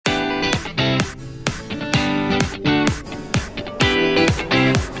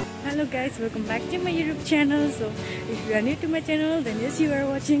Hello guys, welcome back to my YouTube channel. So if you are new to my channel, then yes, you are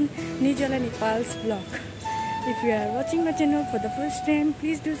watching Nirjala Nepal's vlog. If you are watching my channel for the first time,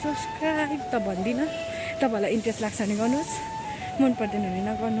 please do subscribe. त भन्दिनँ तपाईलाई interest लाग्छ भने गर्नुस्, मन पर्दैन भने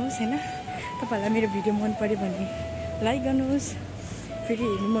नगर्नुस् हैन। तपाईलाई मेरो भिडियो मन पर्यो भने लाइक गर्नुस्, फेरि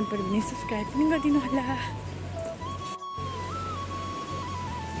हेर्नु मन पर्यो भने सब्स्क्राइब पनि गरिदिनु होला।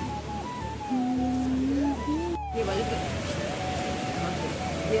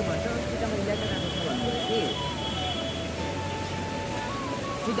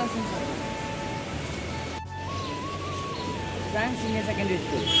 Senior secondary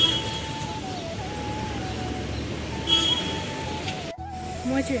school. म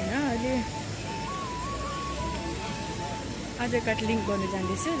चाहिँ हैन अहिले आधार कार्ड लिङ्क गर्न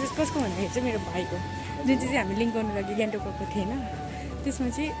जाँदैछु। कसको भन्दाखेरि चाहिँ मेरो भाइको, जुन चाहिँ हामी लिङ्क गर्नु लागि गान्तोक गएको थिएँ हैन। त्यसमा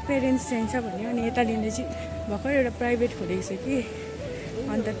चाहिँ पेरेन्ट्स चाहिन्छ भन्यो अनि यतानिर चाहिँ भर्खर एउटा प्राइभेट खोलेको छ कि,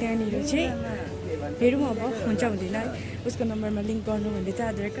 अन्त त्यहाँनिर चाहिँ हेरौँ अब हुन्छ हुँदैन है। उसको नम्बरमा लिङ्क गर्नु भन्दै चाहिँ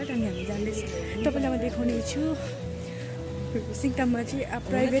आधार कार्ड, अनि हामी जाँदैछु। तपाईँलाई म देखाउने छु। सिङताममा चाहिँ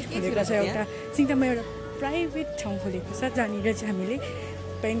प्राइभेट खोलेको छ एउटा, सिङताममा एउटा प्राइभेट ठाउँ खोलेको छ जहाँनिर चाहिँ हामीले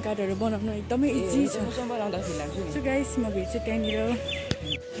प्यान कार्डहरू बनाउनु एकदमै इजी छ। सो गाइस म भेट्छु त्यहाँनिर।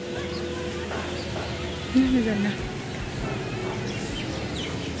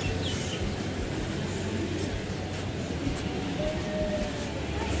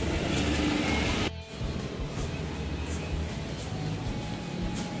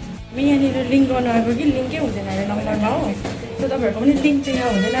 यहाँनिर लिङ्क गर्नु आएको कि लिङ्कै हुँदैन अरे नम्बरमा हो। सो तपाईँहरूको पनि लिङ्क चाहिँ यहाँ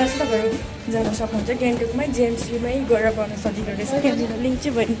हुँदैन रहेछ। तपाईँहरू जान सक्नुहुन्छ गान्तोकमै जेएमसीमै गएर गर्न सजिलो रहेछ। त्यहाँनिर लिङ्क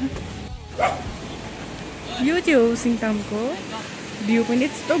चाहिँ भएन। यो चाहिँ हो सिङतामको भ्यू पनि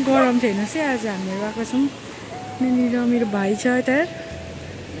यस्तो गरम थियो हेर्नुहोस् है। आज हामीहरू आएको छौँ। यहाँनिर मेरो भाइ छ यता।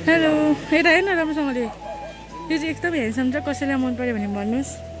 हेलो, यता हेर्न राम्रोसँगले। यो चाहिँ एकदम ह्यान्डसम छ। कसैलाई मन पऱ्यो भने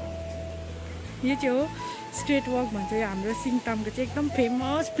भन्नुहोस्। यो चाहिँ हो स्ट्रेट वक भन्छ। यो हाम्रो सिङतामको चाहिँ एकदम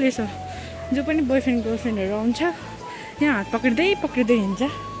फेमस प्लेस हो। जो पनि बोयफ्रेन्ड गर्लफ्रेन्डहरू आउँछ यहाँ हात पक्रिँदै पक्रिँदै हिँड्छ।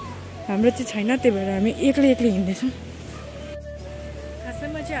 हाम्रो चाहिँ छैन, त्यही भएर हामी एक्लै हिँड्दैछौँ।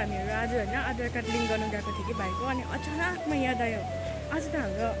 खासैमा चाहिँ हामीहरू आज होइन आधार कार्ड लिङ्क गर्नु गएको थियो कि भाइको, अनि अचानकमा याद आयो आज त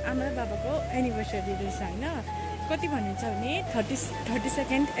हाम्रो आमा र बाबाको एनिभर्सरी रहेछ होइन। कति भनिन्छ भने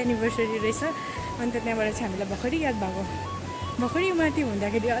 32nd एनिभर्सरी रहेछ। अन्त त्यहाँबाट चाहिँ हामीलाई भर्खरै याद भएको। भर्खरै माथि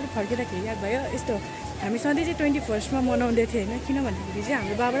हुँदाखेरि अलिक फर्किँदाखेरि याद भयो। यस्तो हामी सधैँ चाहिँ 21st मनाउँदै थियो होइन। किन भन्दाखेरि चाहिँ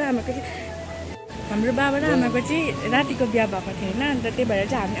हाम्रो बाबा र आमाको चाहिँ रातिको बिहा भएको थियो होइन। अन्त त्यही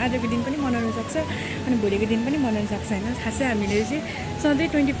भएर चाहिँ हामी आजको दिन पनि मनाउनु सक्छ अनि भोलिको दिन पनि मनाउनु सक्छ होइन। खासै हामीले चाहिँ सधैँ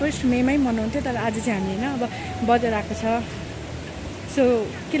 21 मेमै मनाउँथ्यो, तर आज चाहिँ हामी होइन अब बजार आएको छ। सो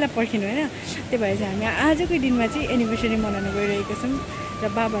केलाई पर्खिनु होइन। त्यही भएर चाहिँ हामी आजको दिनमा चाहिँ एनिभर्सरी मनाउन गइरहेको छौँ। र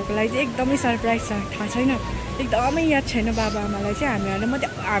बाबाहरूको लागि चाहिँ एकदमै सरप्राइज छ। थाहा छैन, एकदमै याद छैन बाबा आमालाई चाहिँ।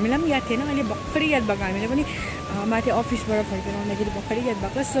 हामीलाई पनि याद थिएन, अहिले भर्खरै याद भएको। हामीले पनि माथि अफिसबाट फर्केर आउँदाखेरि भर्खरै याद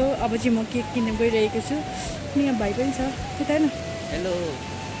भएको। सो अब चाहिँ म केक किन्न गइरहेको छु। अनि यहाँ भाइ पनि छ यता होइन। हेलो,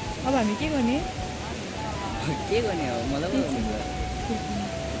 अब हामी के गर्ने हो मलाई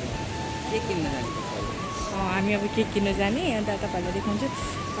केक किन्न जाने। हामी अब केक किन्न जाने। अन्त तपाईँहरूलाई देखाउँछु।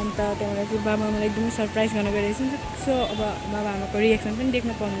 अन्त त्यहाँबाट चाहिँ बाबा आमालाई एकदमै सरप्राइज गर्न गइरहेको छु। सो अब बाबा आमाको रिएक्सन पनि देख्न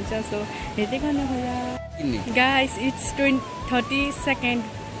पाउनुहुन्छ। सो हेर्दै गर्नु होला guys. It's 32nd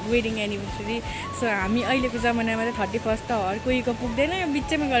wedding anniversary. So हामी अहिलेको जमानामा त 31st त हर कोहीको पुग्दैन, यो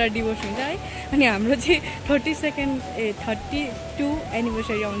बिचैमा गएर डिभोर्स हुन्छ है। अनि हाम्रो चाहिँ 32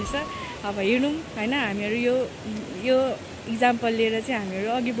 एनिभर्सरी आउँदैछ। अब हेर्नु होइन, हामीहरू यो इक्जाम्पल लिएर चाहिँ हामीहरू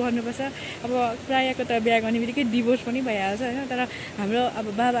अघि बढ्नुपर्छ। अब प्रायःको त बिहा गर्ने बित्तिकै डिभोर्स पनि भइहाल्छ होइन। तर हाम्रो अब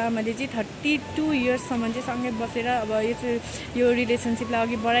बाबा आमाले चाहिँ 32 इयर्ससम्म चाहिँ सँगै बसेर अब यो रिलेसनसिपलाई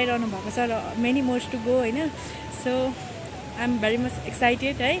अघि बढाइरहनु भएको छ र मेनी मोर्स टु गो होइन। So I am very much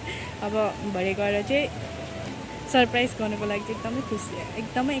excited है। अब भरे गएर चाहिँ सरप्राइज गर्नुको लागि चाहिँ एकदमै खुसी,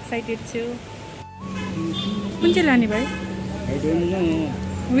 एकदमै एक्साइटेड छु। कुन चाहिँ लाने भाइ?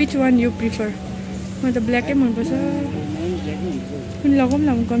 Which one you prefer? म त ब्ल्याकै मनपर्छ। कुन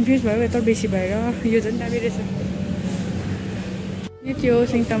लगाउँ कन्फ्युज भयो यता बेसी भएर। यो झन् दामी रहेछ। यो त्यो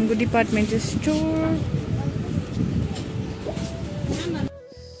सिङतामको डिपार्टमेन्टल स्टोर।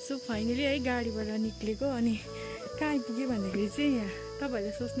 सो फाइनली है गाडीबाट निक्लेको। अनि कहाँ आइपुग्यो भन्दाखेरि चाहिँ यहाँ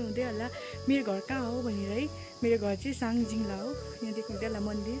तपाईँहरूले सोच्नु हुँदै होला मेरो घर कहाँ हो भनेर है। मेरो घर चाहिँ साङ जिङ्ला हो। यहाँ देख्नुहुँदै होला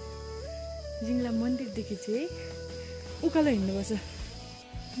मन्दिर, जिङ्ला मन्दिरदेखि चाहिँ उकालो हिँड्नुपर्छ।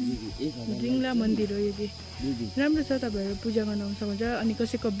 जिङ्ला मन्दिर हो यो चाहिँ। राम्रो छ, तपाईँहरू पूजा गर्न आउन सक्नुहुन्छ। अनि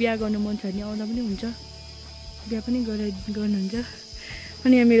कसैको बिहा गर्नु मन छ भने आउँदा पनि हुन्छ, बिहा पनि गर्नुहुन्छ।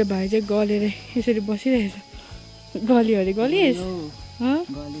 अनि यहाँ मेरो भाइ चाहिँ गलेर यसरी बसिरहेछ। गल्यो अरे गलिस्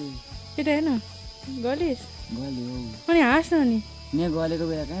यता हेर्न गलिस् अनि हाँस न। अनि यहाँ गलेको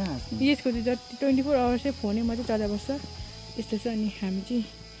बेला कहाँ हाँस्ने? यसको चाहिँ जति 24 आवर्सै फोनै मात्रै चलाइबस्छ यस्तो छ। अनि हामी चाहिँ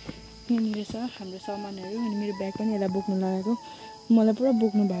यहाँनिर छ हाम्रो सामानहरू। अनि मेरो ब्याग पनि यसलाई बोक्नु लगाएको, मलाई पुरा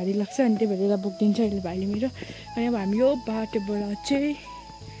बोक्नु भारी लाग्छ अनि त्यही भएर यसलाई बोकिदिन्छ अहिले भाइले मेरो। अनि अब हामी यो बाटोबाट चाहिँ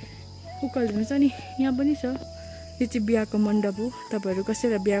उकालो जान्छ। अनि यहाँ पनि छ, यो चाहिँ बिहाको मण्डप हो। तपाईँहरू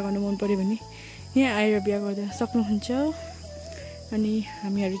कसैलाई बिहा गर्नु मन पऱ्यो भने यहाँ आएर बिहा गर्दा सक्नुहुन्छ। अनि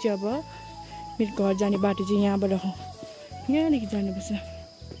हामीहरू चाहिँ अब मेरो घर जाने बाटो चाहिँ यहाँबाट हो, यहाँदेखि जानुपर्छ।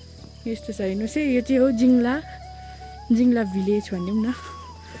 यस्तो छ हेर्नुहोस् है, यो चाहिँ हो जिङ्ला भिलेज भनिदिउँ न,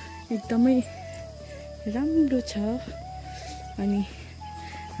 एकदमै राम्रो छ। अनि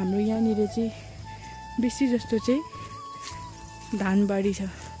हाम्रो यहाँनिर चाहिँ बेसी जस्तो चाहिँ धानबारी छ,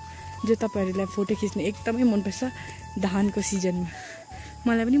 जो तपाईँहरूलाई फोटो खिच्न एकदमै मनपर्छ धानको सिजनमा।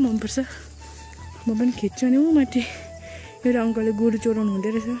 मलाई पनि मनपर्छ, म पनि खिच्छु। नि ऊ माथि एउटा अङ्कलले गोरु चोराउनु हुँदो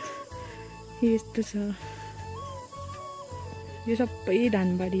रहेछ। यस्तो छ, यो सबै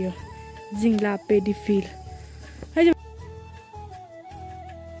धानबारी हो, जिङ्ला पेडी फिल।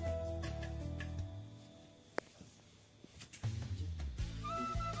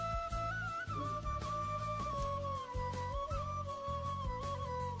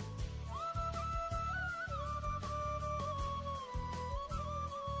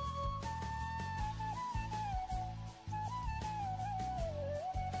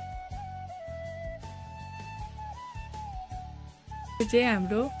 चाहिँ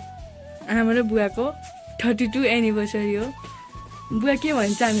हाम्रो आमा र बुवाको 32 एनिभर्सरी हो। बुवा के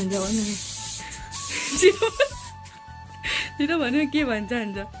भन्न चाहनुहुन्छ भन्नु? छिटो भन्नु, के भन्न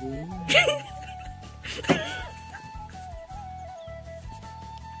चाहन्छ?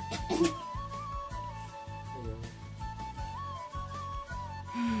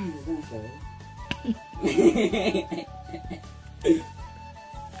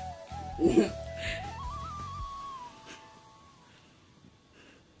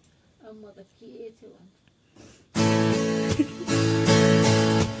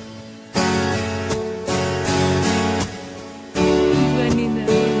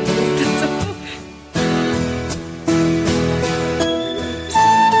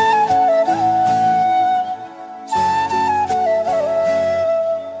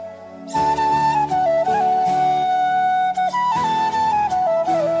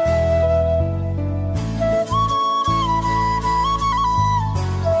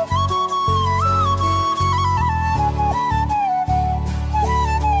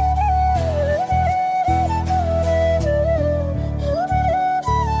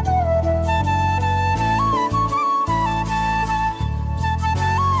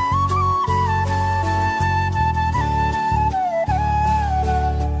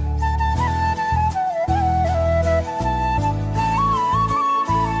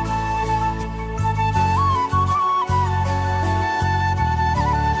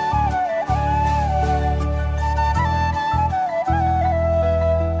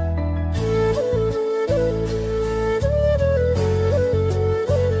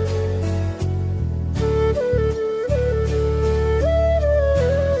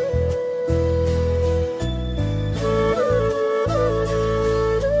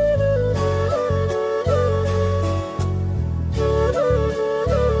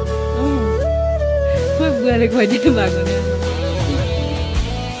 बुवाले खुवाइदिनु भएको नि।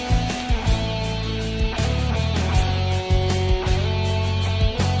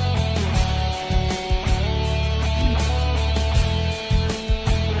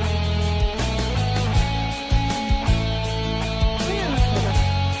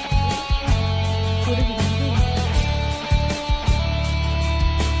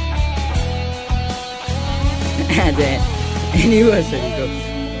 एनिभर्सरीको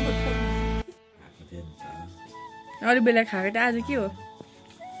अरू बेला खाएको त आज के हो?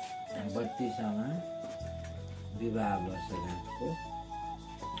 32मा विवाह वर्षगाँठको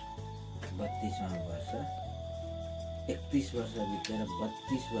 32वां वर्ष, 31 वर्ष बितेर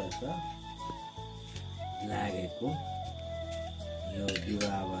 32 वर्ष लागेको यो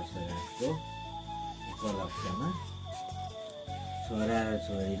विवाह वर्षगाँठको उपलक्ष्यमा छोरा र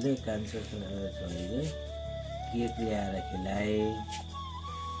छोरीले, कान्छो छोरा र छोरीले केक ल्याएर खिलाए।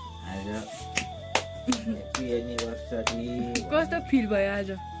 आज ह्याप्पी एनिभर्सरी। कस्तो फिल भयो आज?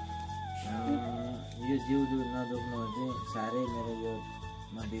 यो जिउ नदुख्नु चाहिँ साह्रै मेरो यो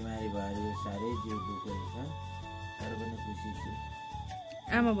म बिमारी भएर यो साह्रै जिउ दुखेको छ, तर पनि खुसी छु।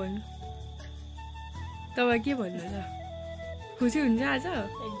 आमा भन्नु, तपाईँ के भन्नु छ? खुसी हुन्छ आज?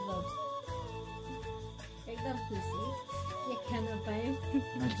 एकदम खुसी, के खान पायो,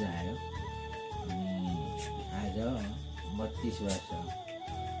 मजा आयो। अनि आज 32 वर्ष,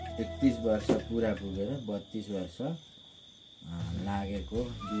 31 वर्ष पुरा पुगेर 32 वर्ष लागेको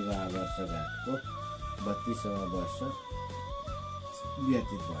विवाह वर्षगाँठको 32औं वर्ष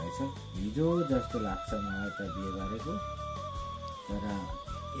व्यतीत भएछ। हिजो जस्तो लाग्छ मलाई त बिहे गरेको, तर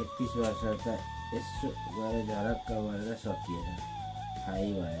 31 वर्ष त यसो गरेर झरक्क गरेर सकिएन,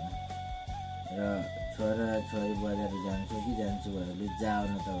 थाहै भएन। र छोरा छोरी बजार जान्छु भनेर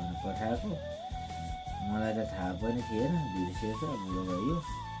जाउन त भनेर पठाएको, मलाई त थाहा पनि थिएन, बिर्सिएछ, बुढो भयो,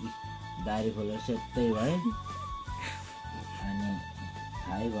 दारी खोलेर सेतै भए, अनि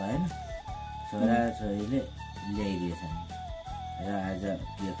थाहै भएन। छोरा छोरीले ल्याइदिएछन् र आज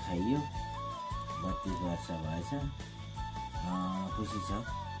के खाइयो, 32 वर्ष भएछ, खुसी छ।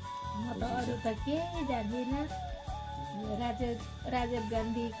 म त अरू त केही जान्दिनँ। राजीव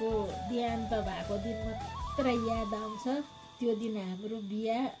गान्धीको देहान्त भएको दिन मात्रै याद आउँछ, त्यो दिन हाम्रो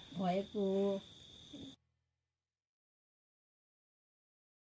बिहा भएको हो।